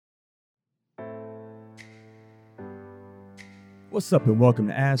What's up and welcome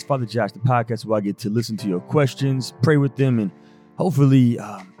to Ask Father Josh, the podcast where I get to listen to your questions, pray with them, and hopefully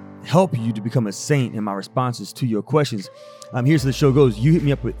help you to become a saint in my responses to your questions. Here's how the show goes. You hit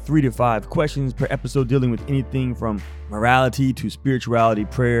me up with 3 to 5 questions per episode dealing with anything from morality to spirituality,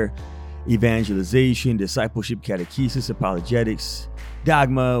 prayer, evangelization, discipleship, catechesis, apologetics,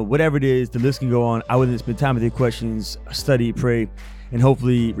 dogma, whatever it is, the list can go on. I would then spend time with your questions, study, pray, and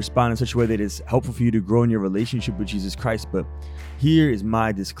hopefully respond in such a way that is helpful for you to grow in your relationship with Jesus Christ. But here is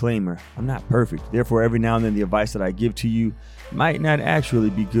my disclaimer. I'm not perfect. Therefore, every now and then the advice that I give to you might not actually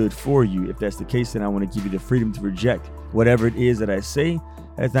be good for you. If that's the case, then I want to give you the freedom to reject whatever it is that I say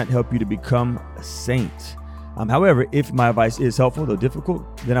that does not help you to become a saint. However, if my advice is helpful, though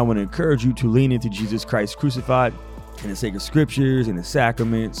difficult, then I want to encourage you to lean into Jesus Christ crucified in the sacred scriptures, in the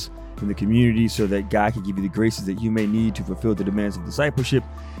sacraments, in the community, so that God can give you the graces that you may need to fulfill the demands of discipleship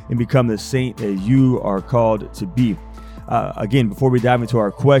and become the saint that you are called to be. Again, before we dive into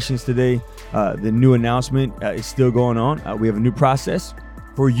our questions today, the new announcement is still going on. We have a new process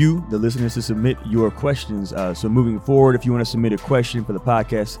for you, the listeners, to submit your questions. So moving forward, if you want to submit a question for the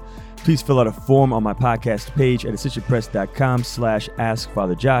podcast, please fill out a form on my podcast page at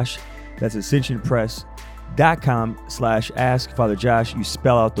ascensionpress.com/askfatherjosh. That's ascensionpress.com/askfatherjosh. You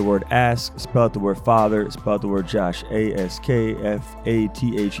spell out the word ask, spell out the word father, spell out the word Josh,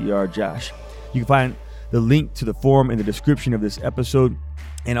 ASKFATHER, Josh. You can find the link to the form in the description of this episode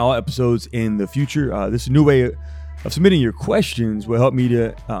and all episodes in the future. This new way of submitting your questions will help me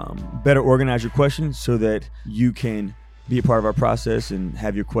to better organize your questions so that you can be a part of our process and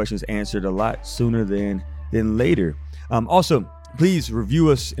have your questions answered a lot sooner than later. Also, please review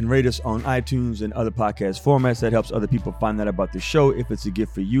us and rate us on iTunes and other podcast formats. That helps other people find out about the show. If it's a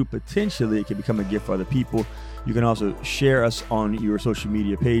gift for you, potentially it can become a gift for other people. You can also share us on your social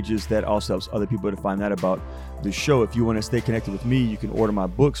media pages. That also helps other people to find out about the show. If you want to stay connected with me, you can order my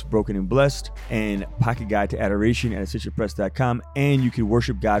books, Broken and Blessed, and Pocket Guide to Adoration at ascensionpress.com. And you can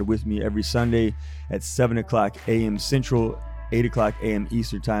worship God with me every Sunday at 7 o'clock a.m. Central, 8 o'clock a.m.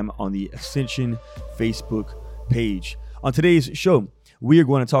 Eastern Time on the Ascension Facebook page. On today's show, we are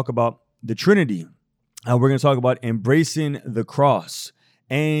going to talk about the Trinity. We're going to talk about embracing the cross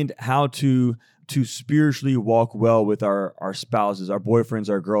and how to spiritually walk well with our spouses, our boyfriends,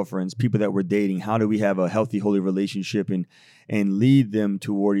 our girlfriends, people that we're dating. How do we have a healthy, holy relationship and lead them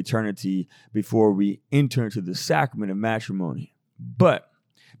toward eternity before we enter into the sacrament of matrimony? But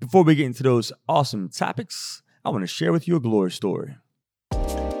before we get into those awesome topics, I want to share with you a glory story.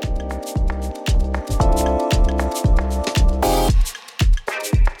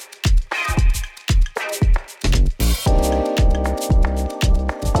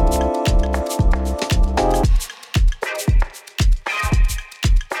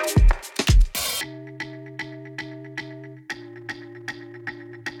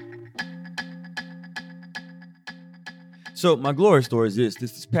 So my glory story is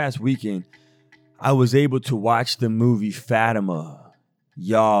this past weekend, I was able to watch the movie Fatima.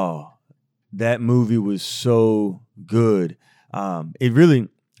 Y'all, that movie was so good. I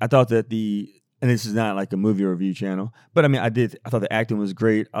thought that and this is not like a movie review channel, but I thought the acting was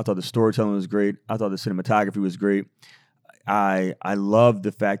great. I thought the storytelling was great. I thought the cinematography was great. I loved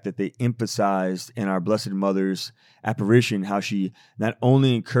the fact that they emphasized in our Blessed Mother's apparition how she not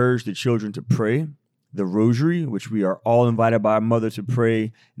only encouraged the children to pray the rosary, which we are all invited by our mother to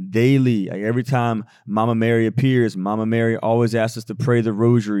pray daily. Like every time Mama Mary appears, Mama Mary always asks us to pray the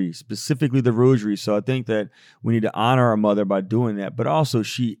rosary, specifically the rosary. So I think that we need to honor our mother by doing that. But also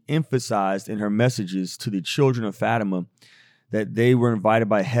she emphasized in her messages to the children of Fatima that they were invited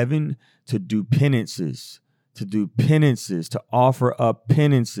by heaven to do penances, to offer up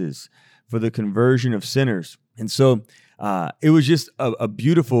penances for the conversion of sinners. And so it was just a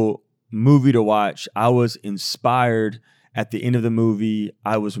beautiful movie to watch. I was inspired at the end of the movie.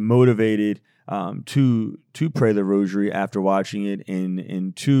 I was motivated to pray the rosary after watching it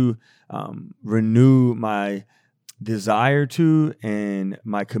and to renew my desire to and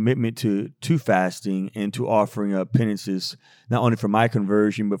my commitment to fasting and to offering up penances, not only for my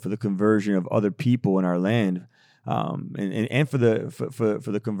conversion, but for the conversion of other people in our land, and for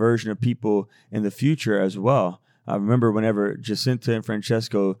the conversion of people in the future as well. I remember whenever Jacinta and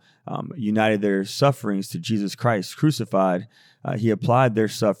Francesco united their sufferings to Jesus Christ crucified, he applied their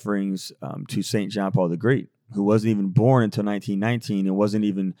sufferings to St. John Paul the Great, who wasn't even born until 1919 and wasn't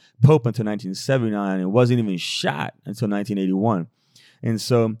even Pope until 1979 and wasn't even shot until 1981. And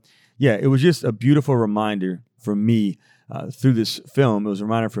so, yeah, it was just a beautiful reminder for me through this film. It was a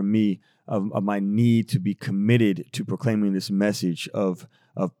reminder for me of my need to be committed to proclaiming this message of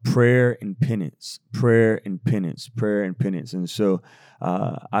prayer and penance, prayer and penance, prayer and penance. And so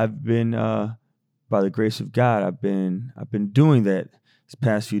I've been, by the grace of God, I've been doing that this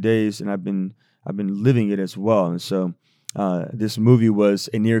past few days, and I've been living it as well. And so this movie was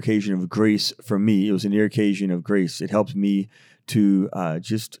a near occasion of grace for me. It was a near occasion of grace. It helped me to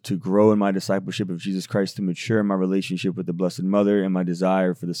just to grow in my discipleship of Jesus Christ, to mature in my relationship with the Blessed Mother, and my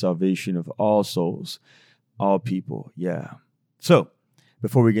desire for the salvation of all souls, all people. Yeah. So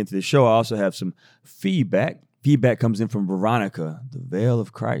before we get into the show, I also have some feedback. Feedback comes in from Veronica, the Veil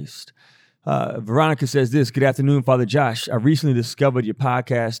of Christ. Veronica says this: Good afternoon, Father Josh. I recently discovered your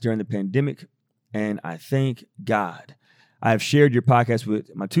podcast during the pandemic, and I thank God. I have shared your podcast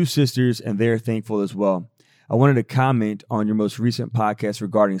with my two sisters, and they're thankful as well. I wanted to comment on your most recent podcast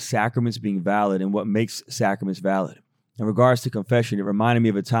regarding sacraments being valid and what makes sacraments valid. In regards to confession, it reminded me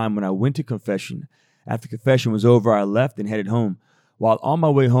of a time when I went to confession. After confession was over, I left and headed home. While on my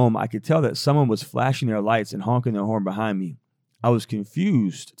way home, I could tell that someone was flashing their lights and honking their horn behind me. I was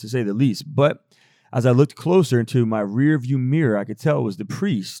confused, to say the least, but as I looked closer into my rearview mirror, I could tell it was the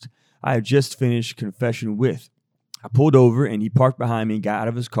priest I had just finished confession with. I pulled over, and he parked behind me and got out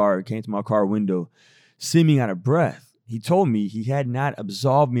of his car and came to my car window, seeming out of breath. He told me he had not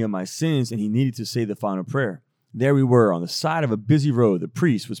absolved me of my sins and he needed to say the final prayer. There we were on the side of a busy road. The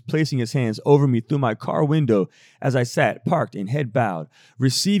priest was placing his hands over me through my car window as I sat, parked and head bowed,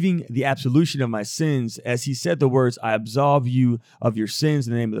 receiving the absolution of my sins as he said the words, I absolve you of your sins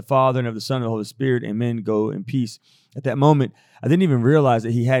in the name of the Father and of the Son and of the Holy Spirit. Amen. Go in peace. At that moment, I didn't even realize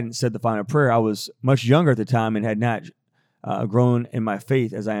that he hadn't said the final prayer. I was much younger at the time and had not grown in my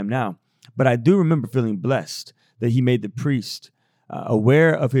faith as I am now. But I do remember feeling blessed that he made the priest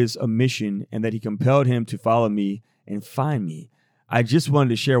aware of his omission and that he compelled him to follow me and find me. I just wanted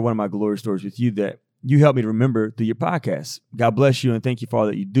to share one of my glory stories with you that you helped me to remember through your podcast. God bless you and thank you for all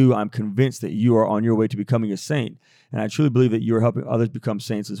that you do. I'm convinced that you are on your way to becoming a saint. And I truly believe that you are helping others become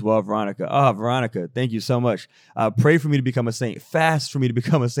saints as well, Veronica. Veronica, thank you so much. Pray for me to become a saint. Fast for me to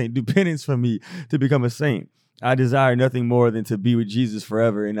become a saint. Do penance for me to become a saint. I desire nothing more than to be with Jesus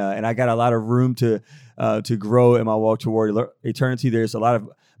forever. And I got a lot of room to grow in my walk toward eternity. There's a lot of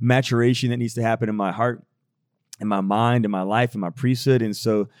maturation that needs to happen in my heart, in my mind, in my life, in my priesthood. And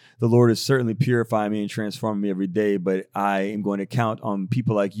so the Lord is certainly purifying me and transforming me every day. But I am going to count on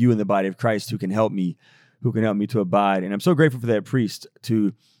people like you in the body of Christ who can help me to abide. And I'm so grateful for that priest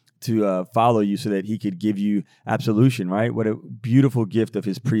to follow you so that he could give you absolution, right? What a beautiful gift of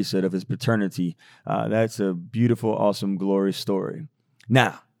his priesthood, of his paternity. That's a beautiful, awesome, glorious story.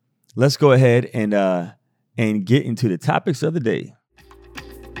 Now, let's go ahead and get into the topics of the day.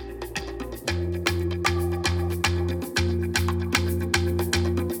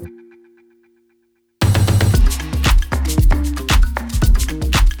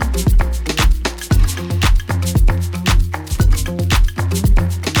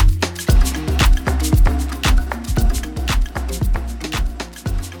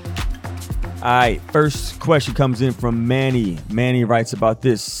 All right, first question comes in from Manny. Manny writes about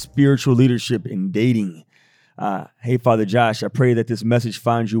this: spiritual leadership in dating. Hey, Father Josh, I pray that this message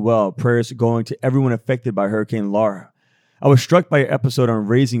finds you well. Prayers going to everyone affected by Hurricane Laura. I was struck by your episode on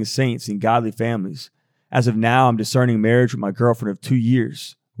raising saints in godly families. As of now, I'm discerning marriage with my girlfriend of 2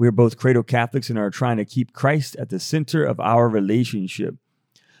 years. We are both cradle Catholics and are trying to keep Christ at the center of our relationship.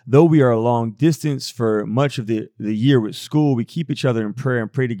 Though we are long distance for much of the year with school, we keep each other in prayer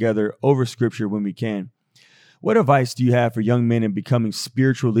and pray together over Scripture when we can. What advice do you have for young men in becoming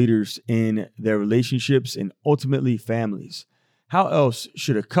spiritual leaders in their relationships and ultimately families? How else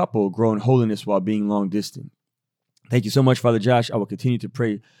should a couple grow in holiness while being long distant? Thank you so much, Father Josh. I will continue to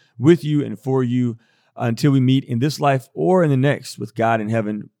pray with you and for you until we meet in this life or in the next with God in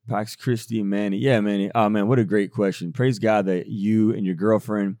heaven. Pax Christi and Manny. Yeah, Manny. Oh, man, what a great question. Praise God that you and your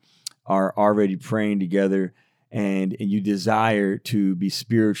girlfriend are already praying together and you desire to be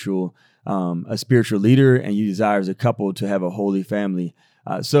spiritual, a spiritual leader, and you desire as a couple to have a holy family.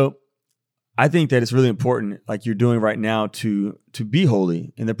 So I think that it's really important, like you're doing right now, to be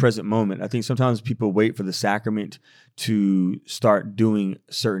holy in the present moment. I think sometimes people wait for the sacrament to start doing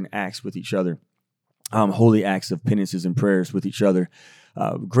certain acts with each other, holy acts of penances and prayers with each other.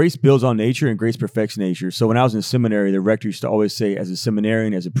 Grace builds on nature and grace perfects nature. So when I was in seminary, the rector used to always say, as a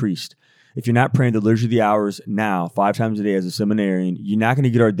seminarian, as a priest, if you're not praying the Liturgy of the Hours now, 5 times a day as a seminarian, you're not going to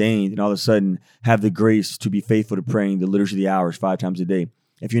get ordained and all of a sudden have the grace to be faithful to praying the Liturgy of the Hours 5 times a day.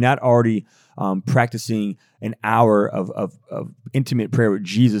 if you're not already practicing an hour of intimate prayer with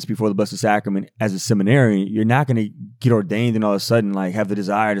Jesus before the Blessed Sacrament as a seminarian, you're not going to get ordained and all of a sudden like have the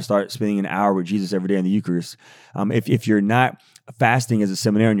desire to start spending an hour with Jesus every day in the Eucharist. If you're not fasting as a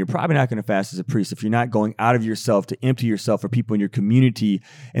seminarian, you're probably not going to fast as a priest. If you're not going out of yourself to empty yourself for people in your community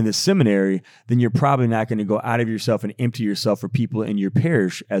in the seminary, then you're probably not going to go out of yourself and empty yourself for people in your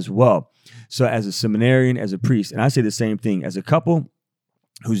parish as well. So as a seminarian, as a priest, and I say the same thing, as a couple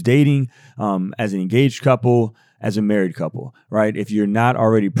who's dating, as an engaged couple, as a married couple, right? If you're not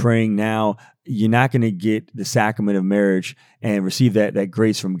already praying now, you're not going to get the sacrament of marriage and receive that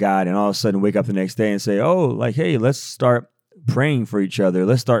grace from God and all of a sudden wake up the next day and say, oh, like, hey, let's start praying for each other.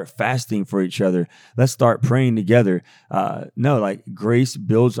 Let's start fasting for each other. Let's start praying together. No, like grace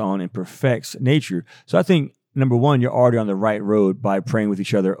builds on and perfects nature. So I think, number one, you're already on the right road by praying with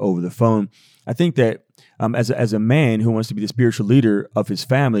each other over the phone. I think that as a man who wants to be the spiritual leader of his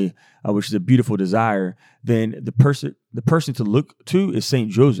family, which is a beautiful desire, then the person to look to is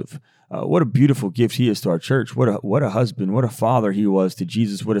Saint Joseph. What a beautiful gift he is to our church. What a husband, what a father he was to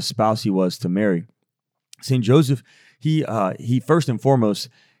Jesus, what a spouse he was to Mary. Saint Joseph, he first and foremost,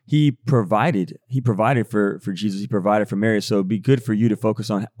 he provided for Jesus. He provided for Mary. So it'd be good for you to focus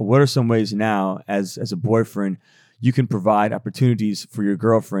on what are some ways now as a boyfriend you can provide opportunities for your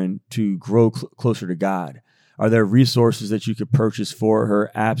girlfriend to grow closer to God. Are there resources that you could purchase for her,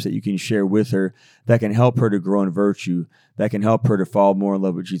 apps that you can share with her that can help her to grow in virtue, that can help her to fall more in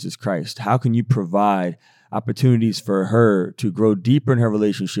love with Jesus Christ? How can you provide opportunities for her to grow deeper in her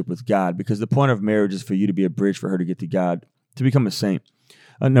relationship with God? Because the point of marriage is for you to be a bridge for her to get to God, to become a saint.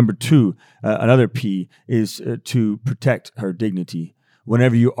 Number two, another P is to protect her dignity.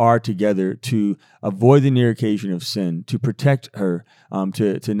 Whenever you are together, to avoid the near occasion of sin, to protect her,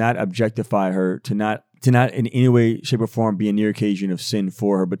 to not objectify her, to not in any way, shape, or form be a near occasion of sin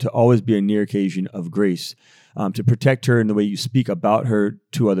for her, but to always be a near occasion of grace. To protect her in the way you speak about her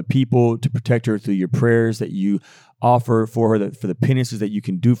to other people, to protect her through your prayers that you offer for her, for the penances that you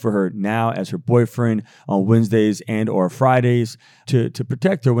can do for her now as her boyfriend on Wednesdays and or Fridays, to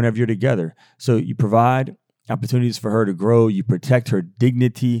protect her whenever you're together. So you provide opportunities for her to grow. You protect her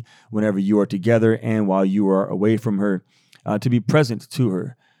dignity whenever you are together and while you are away from her, to be present to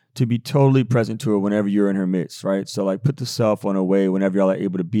her, to be totally present to her whenever you're in her midst, right? So like put the cell phone away whenever y'all are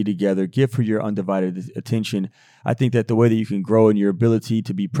able to be together. Give her your undivided attention. I think that the way that you can grow in your ability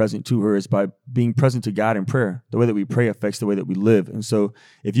to be present to her is by being present to God in prayer. The way that we pray affects the way that we live. And so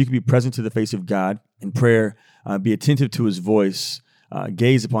if you can be present to the face of God in prayer, be attentive to his voice,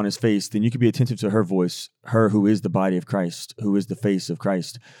 gaze upon his face, then you can be attentive to her voice, her who is the body of Christ, who is the face of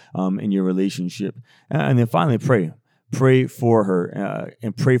Christ in your relationship. And then finally, pray. Pray for her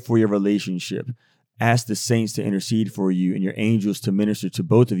and pray for your relationship. Ask the saints to intercede for you and your angels to minister to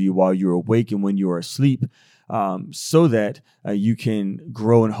both of you while you're awake and when you are asleep, so that you can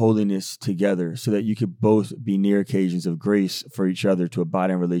grow in holiness together, so that you could both be near occasions of grace for each other to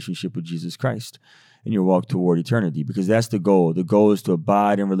abide in relationship with Jesus Christ in your walk toward eternity, because that's the goal. The goal is to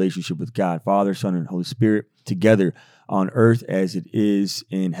abide in relationship with God, Father, Son, and Holy Spirit together on earth as it is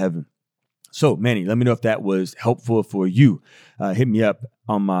in heaven. So, Manny, let me know if that was helpful for you. Hit me up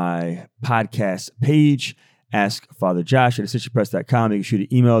on my podcast page, Ask Father Josh at ascensionpress.com. You can shoot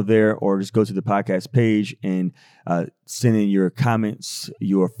an email there or just go to the podcast page and send in your comments,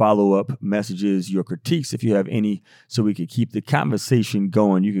 your follow-up messages, your critiques, if you have any, so we could keep the conversation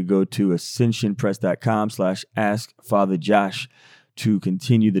going. You could go to ascensionpress.com/askfatherjosh to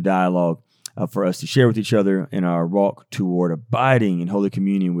continue the dialogue for us to share with each other in our walk toward abiding in Holy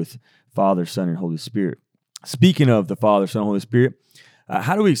Communion with Father, Son, and Holy Spirit. Speaking of the Father, Son, and Holy Spirit,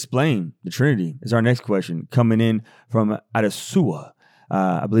 how do we explain the Trinity is our next question, coming in from Adesua.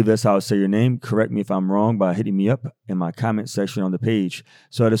 I believe that's how I say your name. Correct me if I'm wrong by hitting me up in my comment section on the page.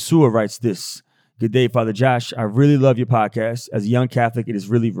 So Adesua writes this: Good day, Father Josh. I really love your podcast. As a young Catholic, it is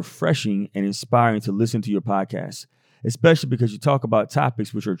really refreshing and inspiring to listen to your podcast, especially because you talk about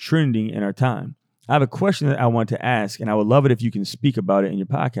topics which are trending in our time. I have a question that I want to ask, and I would love it if you can speak about it in your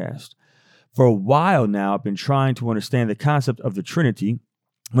podcast. For a while now, I've been trying to understand the concept of the Trinity.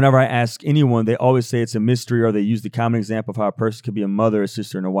 Whenever I ask anyone, they always say it's a mystery, or they use the common example of how a person could be a mother, a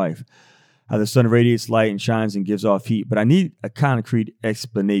sister, and a wife. How the sun radiates light and shines and gives off heat. But I need a concrete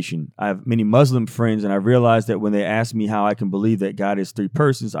explanation. I have many Muslim friends, and I realize that when they ask me how I can believe that God is three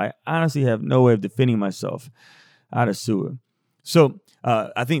persons, I honestly have no way of defending myself. Adesua. So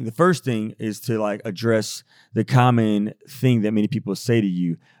I think the first thing is to address the common thing that many people say to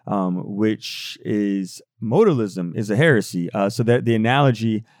you, which is modalism is a heresy. So that the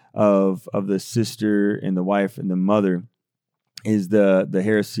analogy of the sister and the wife and the mother is the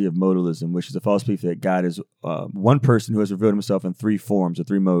heresy of modalism, which is a false belief that God is one person who has revealed himself in three forms or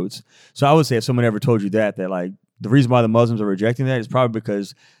three modes. So I would say if someone ever told you that like the reason why the Muslims are rejecting that is probably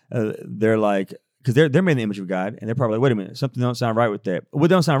because they're like, because they're made in the image of God, and they're probably like, wait a minute, something don't sound right with that. What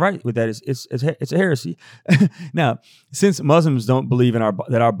don't sound right with that is it's a heresy. Now, since Muslims don't believe in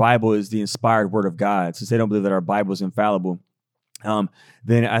that our Bible is the inspired word of God, since they don't believe that our Bible is infallible,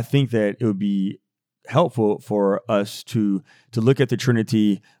 then I think that it would be helpful for us to look at the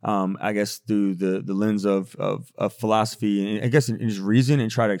Trinity, I guess, through the lens of philosophy and I guess in just reason,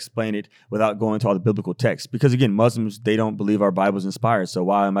 and try to explain it without going to all the biblical texts. Because again, Muslims, they don't believe our Bible is inspired. So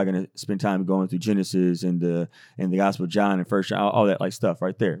why am I going to spend time going through Genesis and the Gospel of John and First John, all that like stuff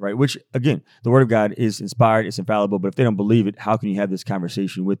right there, right? Which again, the Word of God is inspired, it's infallible. But if they don't believe it, how can you have this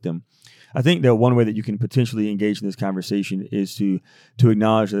conversation with them? I think that one way that you can potentially engage in this conversation is to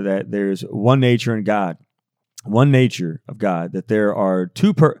acknowledge that there's one nature in God, one nature of God, that there are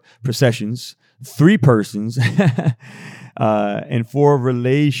two processions, three persons, and four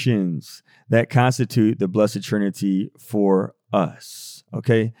relations that constitute the Blessed Trinity for us.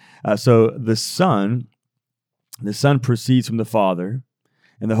 Okay, so the Son proceeds from the Father,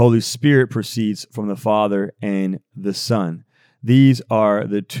 and the Holy Spirit proceeds from the Father and the Son. These are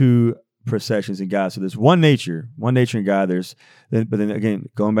the two processions in God. So there's one nature in God. But then again,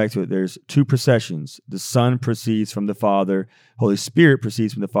 going back to it, there's two processions. The Son proceeds from the Father. Holy Spirit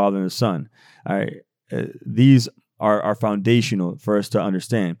proceeds from the Father and the Son. All right, these are foundational for us to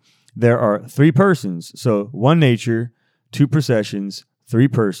understand. There are three persons. So one nature, two processions, three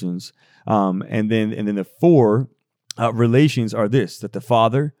persons, and then the four relations are this: that the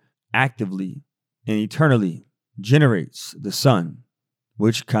Father actively and eternally generates the Son,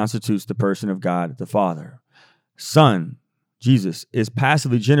 which constitutes the person of God the Father. Son, Jesus, is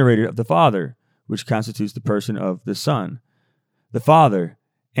passively generated of the Father, which constitutes the person of the Son. The Father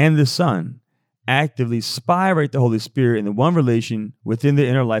and the Son actively spirate the Holy Spirit in the one relation within the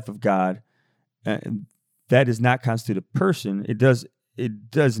inner life of God. That does not constitute a person. It does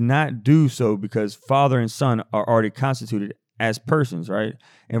not do so because Father and Son are already constituted as persons, right,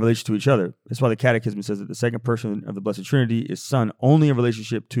 in relation to each other. That's why the Catechism says that the second person of the Blessed Trinity is Son only in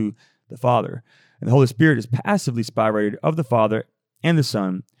relationship to the Father. And the Holy Spirit is passively spirated of the Father and the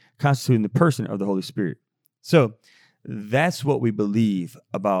Son, constituting the person of the Holy Spirit. So that's what we believe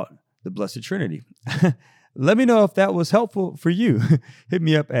about the Blessed Trinity. Let me know if that was helpful for you. Hit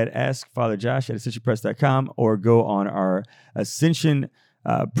me up at askfatherjosh@ascensionpress.com or go on our Ascension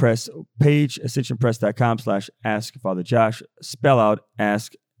Press page, ascensionpress.com/askfatherjosh. Spell out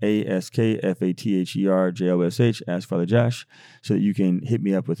ask, ASKFATHERJOSH, Ask Father Josh, so that you can hit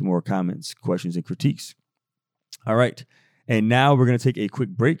me up with more comments, questions, and critiques. All right. And now we're going to take a quick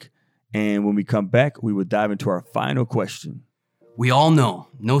break. And when we come back, we will dive into our final question. We all know,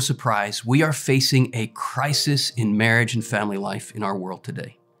 no surprise, we are facing a crisis in marriage and family life in our world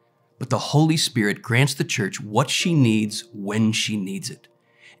today. But the Holy Spirit grants the church what she needs when she needs it.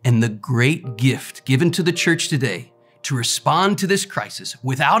 And the great gift given to the church today to respond to this crisis,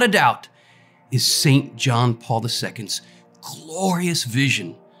 without a doubt, is St. John Paul II's glorious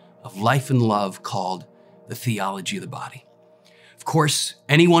vision of life and love called the theology of the body. Of course,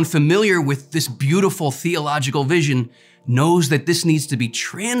 anyone familiar with this beautiful theological vision knows that this needs to be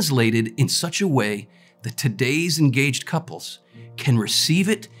translated in such a way that today's engaged couples can receive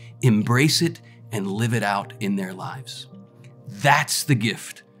it, embrace it, and live it out in their lives. That's the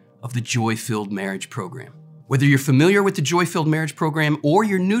gift of the Joy-Filled Marriage Program. Whether you're familiar with the Joy-Filled Marriage Program or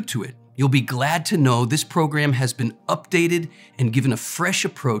you're new to it, you'll be glad to know this program has been updated and given a fresh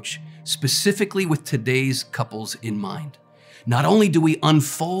approach specifically with today's couples in mind. Not only do we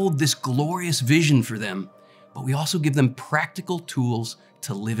unfold this glorious vision for them, but we also give them practical tools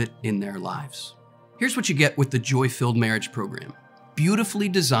to live it in their lives. Here's what you get with the Joy-Filled Marriage Program: beautifully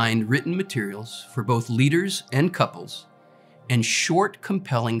designed written materials for both leaders and couples, and short,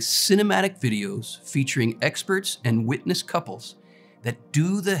 compelling cinematic videos featuring experts and witness couples that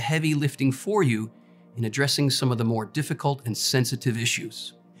do the heavy lifting for you in addressing some of the more difficult and sensitive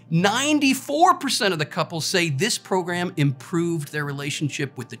issues. 94% of the couples say this program improved their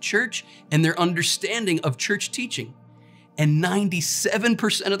relationship with the church and their understanding of church teaching. And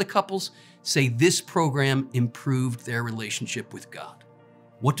 97% of the couples say this program improved their relationship with God.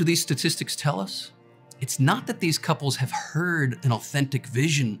 What do these statistics tell us? It's not that these couples have heard an authentic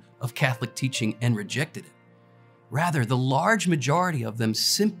vision of Catholic teaching and rejected it. Rather, the large majority of them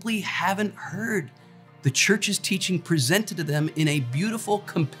simply haven't heard the church's teaching presented to them in a beautiful,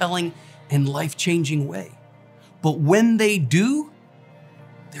 compelling, and life-changing way. But when they do,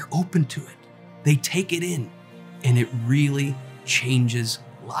 they're open to it. They take it in, and it really changes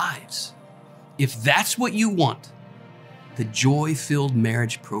lives. If that's what you want, the Joy-Filled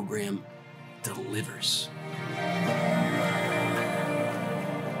Marriage Program delivers.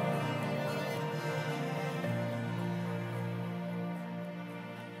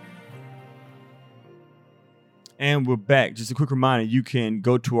 And we're back. Just a quick reminder, you can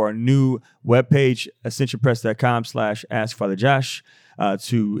go to our new webpage, ascensionpress.com/askfatherjosh,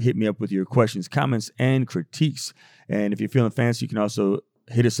 to hit me up with your questions, comments, and critiques. And if you're feeling fancy, you can also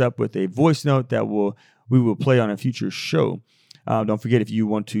hit us up with a voice note that we will play on a future show. Don't forget, if you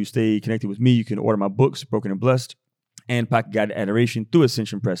want to stay connected with me, you can order my books, Broken and Blessed, and Pocket Guide to Adoration through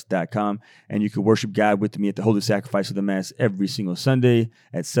ascensionpress.com. And you can worship God with me at the Holy Sacrifice of the Mass every single Sunday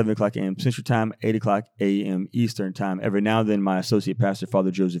at 7 o'clock a.m. Central Time, 8 o'clock a.m. Eastern Time. Every now and then, my associate pastor,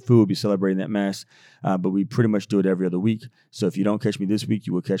 Father Joseph Fu, will be celebrating that Mass, but we pretty much do it every other week. So if you don't catch me this week,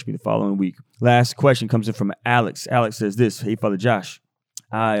 you will catch me the following week. Last question comes in from Alex. Alex says this: Hey, Father Josh,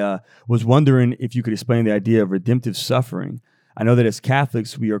 I was wondering if you could explain the idea of redemptive suffering. I know that as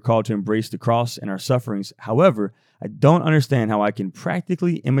Catholics, we are called to embrace the cross and our sufferings. However, I don't understand how I can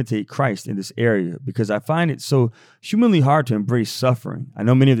practically imitate Christ in this area because I find it so humanly hard to embrace suffering. I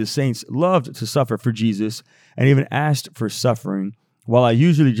know many of the saints loved to suffer for Jesus and even asked for suffering, while I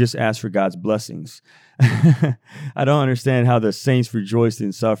usually just ask for God's blessings. I don't understand how the saints rejoiced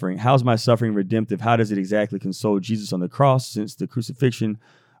in suffering. How's my suffering redemptive? How does it exactly console Jesus on the cross since the crucifixion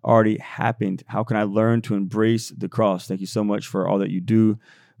already happened? How can I learn to embrace the cross? Thank you so much for all that you do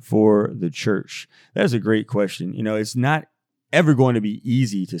for the church. That is a great question. You know, it's not ever going to be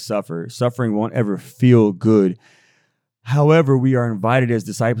easy to suffer. Suffering won't ever feel good. However, we are invited as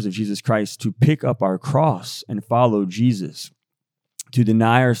disciples of Jesus Christ to pick up our cross and follow Jesus, to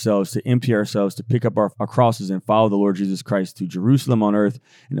deny ourselves, to empty ourselves, to pick up our crosses and follow the Lord Jesus Christ to Jerusalem on earth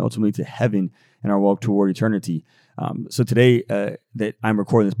and ultimately to heaven in our walk toward eternity. So today that I'm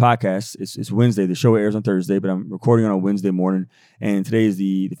recording this podcast, it's Wednesday. The show airs on Thursday, but I'm recording on a Wednesday morning. And today is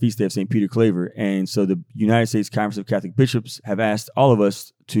the feast day of St. Peter Claver. And so the United States Conference of Catholic Bishops have asked all of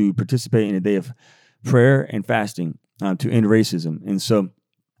us to participate in a day of prayer and fasting to end racism. And so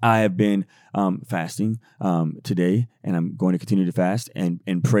I have been fasting today, and I'm going to continue to fast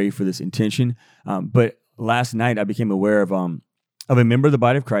and pray for this intention. But last night I became aware of a member of the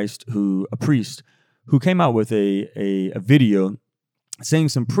body of Christ, a priest, who came out with a video saying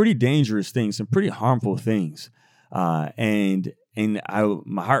some pretty dangerous things, some pretty harmful things. And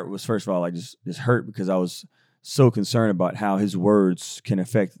my heart was, first of all, I just hurt because I was so concerned about how his words can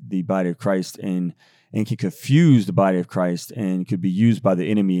affect the body of Christ and can confuse the body of Christ and could be used by the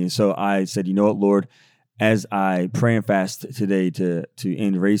enemy. And so I said, you know what, Lord, as I pray and fast today to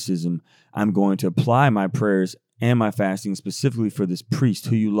end racism, I'm going to apply my prayers and my fasting specifically for this priest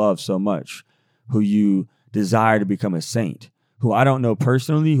who you love so much, who you desire to become a saint, who I don't know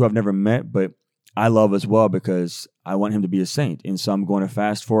personally, who I've never met, but I love as well because I want him to be a saint. And so I'm going to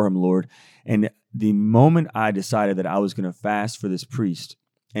fast for him, Lord. And the moment I decided that I was going to fast for this priest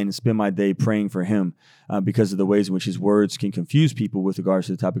and spend my day praying for him because of the ways in which his words can confuse people with regards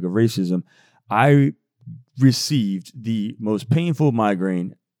to the topic of racism, I received the most painful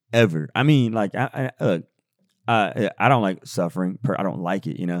migraine ever. I mean, like, I don't like suffering. I don't like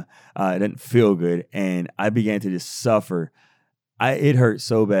it, it doesn't feel good. And I began to just suffer. It hurt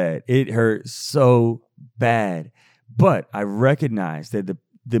so bad. It hurt so bad. But I recognized that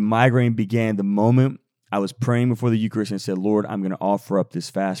the migraine began the moment I was praying before the Eucharist and said, Lord, I'm going to offer up this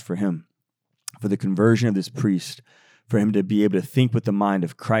fast for him, for the conversion of this priest, for him to be able to think with the mind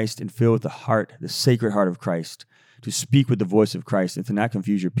of Christ and feel with the heart, the sacred heart of Christ, to speak with the voice of Christ and to not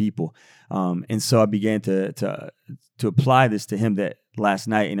confuse your people. And so I began to apply this to him that last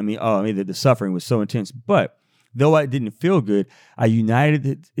night. And the suffering was so intense. But though I didn't feel good, I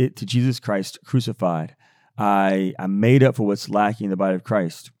united it to Jesus Christ crucified. I made up for what's lacking in the body of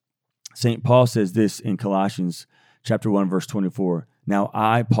Christ. St. Paul says this in Colossians chapter 1, verse 24. Now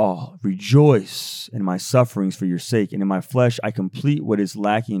I, Paul, rejoice in my sufferings for your sake, and in my flesh I complete what is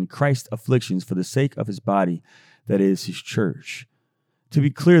lacking in Christ's afflictions for the sake of his body, that is his church. To be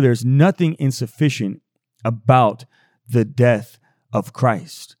clear, there's nothing insufficient about the death of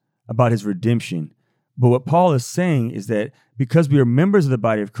Christ, about his redemption. But what Paul is saying is that because we are members of the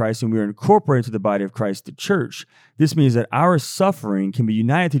body of Christ and we are incorporated to the body of Christ, the church, this means that our suffering can be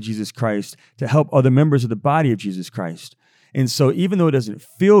united to Jesus Christ to help other members of the body of Jesus Christ. And so even though it doesn't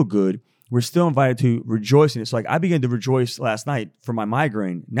feel good, we're still invited to rejoice in it. So like I began to rejoice last night for my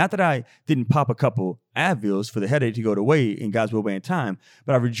migraine. Not that I didn't pop a couple Advils for the headache to go away in God's will, way, and time,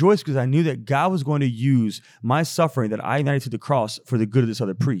 but I rejoiced because I knew that God was going to use my suffering that I united to the cross for the good of this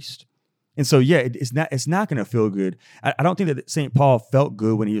other priest. And so, yeah, it's not going to feel good. I don't think that St. Paul felt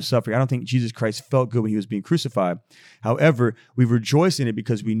good when he was suffering. I don't think Jesus Christ felt good when he was being crucified. However, we rejoice in it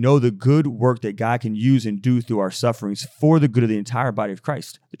because we know the good work that God can use and do through our sufferings for the good of the entire body of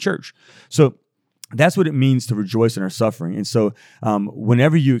Christ, the church. So that's what it means to rejoice in our suffering. And so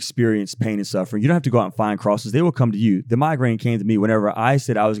whenever you experience pain and suffering, you don't have to go out and find crosses. They will come to you. The migraine came to me whenever I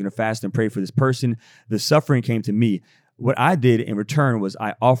said I was going to fast and pray for this person. The suffering came to me. What I did in return was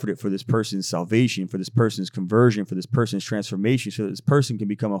I offered it for this person's salvation, for this person's conversion, for this person's transformation, so that this person can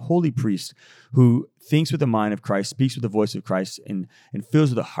become a holy priest who thinks with the mind of Christ, speaks with the voice of Christ, and feels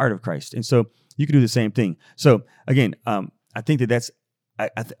with the heart of Christ. And so you can do the same thing. So again, I think that's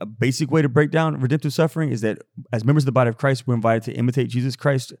a basic way to break down redemptive suffering is that as members of the body of Christ, we're invited to imitate Jesus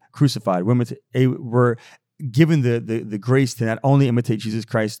Christ crucified. We're given the grace to not only imitate Jesus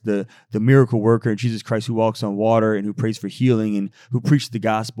Christ, the miracle worker, Jesus Christ who walks on water and who prays for healing and who preaches the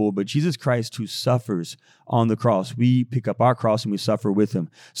gospel, but Jesus Christ who suffers on the cross. We pick up our cross and we suffer with him.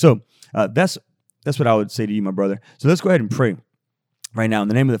 So that's what I would say to you, my brother. So let's go ahead and pray right now in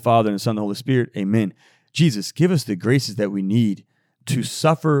the name of the Father and the Son and the Holy Spirit. Amen. Jesus, give us the graces that we need to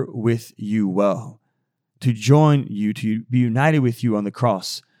suffer with you well, to join you, to be united with you on the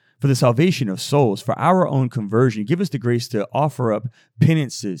cross, for the salvation of souls, for our own conversion. Give us the grace to offer up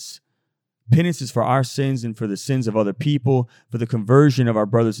penances for our sins and for the sins of other people, for the conversion of our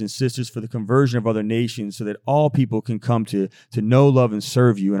brothers and sisters, for the conversion of other nations, so that all people can come to know, love, and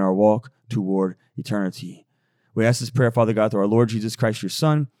serve you in our walk toward eternity. We ask this prayer, Father God, through our Lord Jesus Christ, your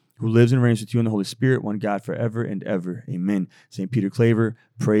Son, who lives and reigns with you in the Holy Spirit, one God forever and ever. Amen. St. Peter Claver,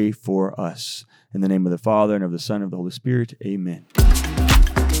 pray for us. In the name of the Father, and of the Son, and of the Holy Spirit. Amen.